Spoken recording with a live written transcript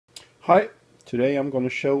Hi, today I'm going to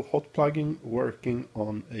show hot plugging working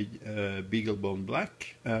on a Beaglebone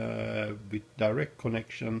Black with direct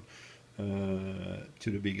connection to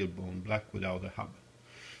the Beaglebone Black without a hub.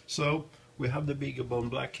 So we have the Beaglebone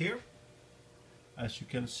Black here. As you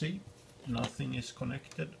can see, nothing is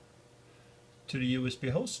connected to the USB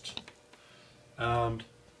host, and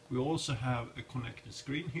we also have a connected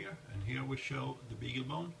screen here, and here we show the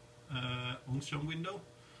Beaglebone Angstrom window.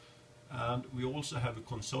 And we also have a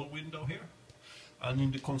console window here, and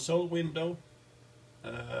in the console window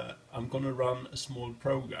I'm gonna run a small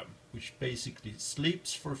program which basically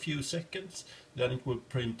sleeps for a few seconds, then it will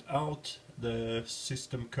print out the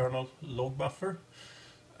system kernel log buffer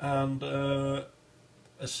and a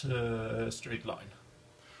straight line.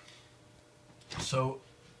 So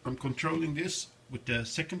I'm controlling this with the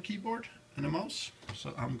second keyboard and a mouse,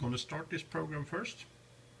 so I'm gonna start this program first.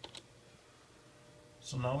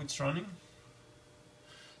 So now it's running.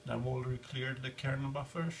 Now I've already cleared the kernel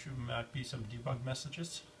buffer. There might be some debug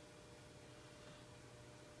messages.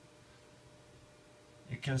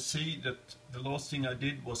 You can see that the last thing I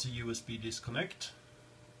did was a USB disconnect.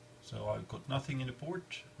 So I've got nothing in the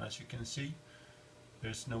port. As you can see,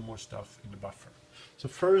 there's no more stuff in the buffer. So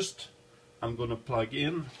first I'm going to plug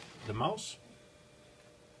in the mouse.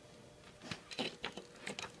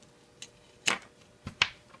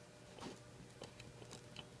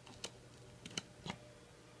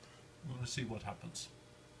 See what happens.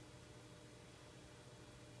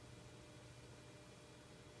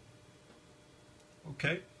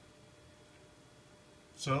 Okay,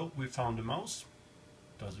 so we found the mouse.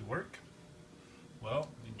 Does it work? Well,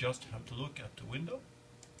 we just have to look at the window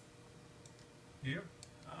here,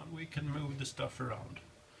 and we can move the stuff around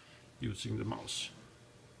using the mouse.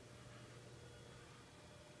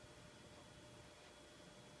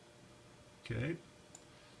 Okay.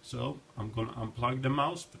 So I'm going to unplug the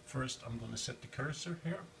mouse, but first I'm going to set the cursor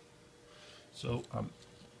here. So I'm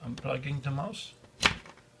unplugging the mouse. Going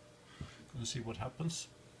to see what happens.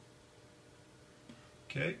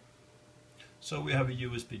 Okay, so we have a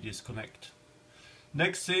USB disconnect.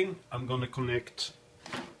 Next thing, I'm going to connect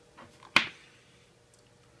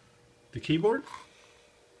the keyboard.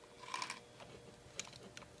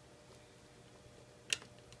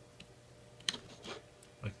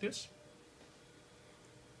 Like this.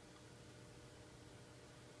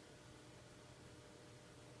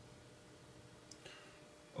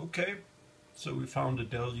 Okay, so we found a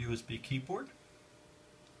Dell USB keyboard.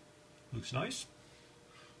 Looks nice.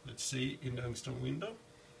 Let's see in the Angstrom window.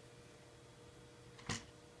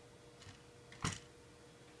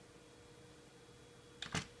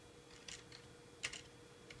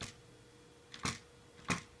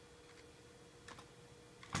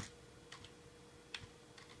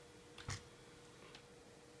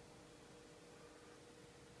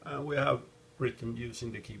 We have written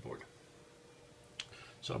using the keyboard.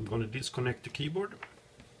 So I'm going to disconnect the keyboard.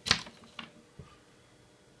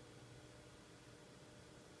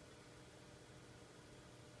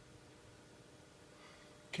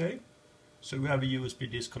 Okay, so we have a USB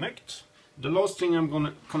disconnect. The last thing I'm going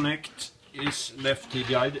to connect is the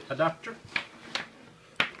FTDI adapter.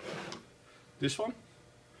 This one.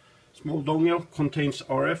 Small dongle, contains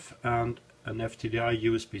RF and an FTDI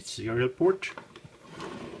USB serial port.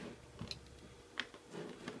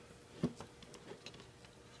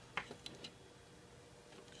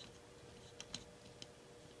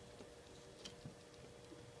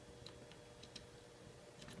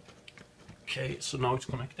 Okay, so now it's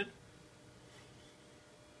connected.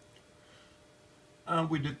 And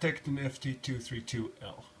we detect an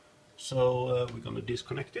FT232L. So we're going to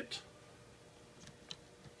disconnect it.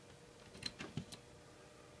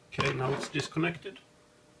 Okay, now it's disconnected.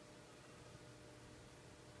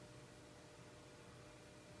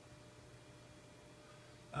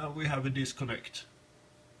 We have a disconnect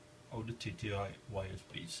of the FTDI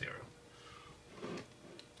USB serial.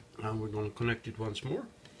 And we're going to connect it once more.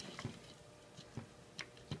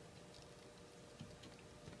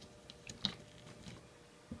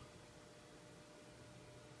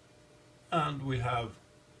 And we have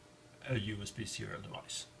a USB serial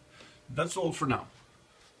device. That's all for now.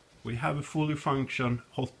 We have a fully functioning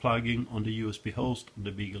hot plugging on the USB host on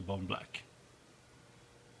the Beaglebone Black.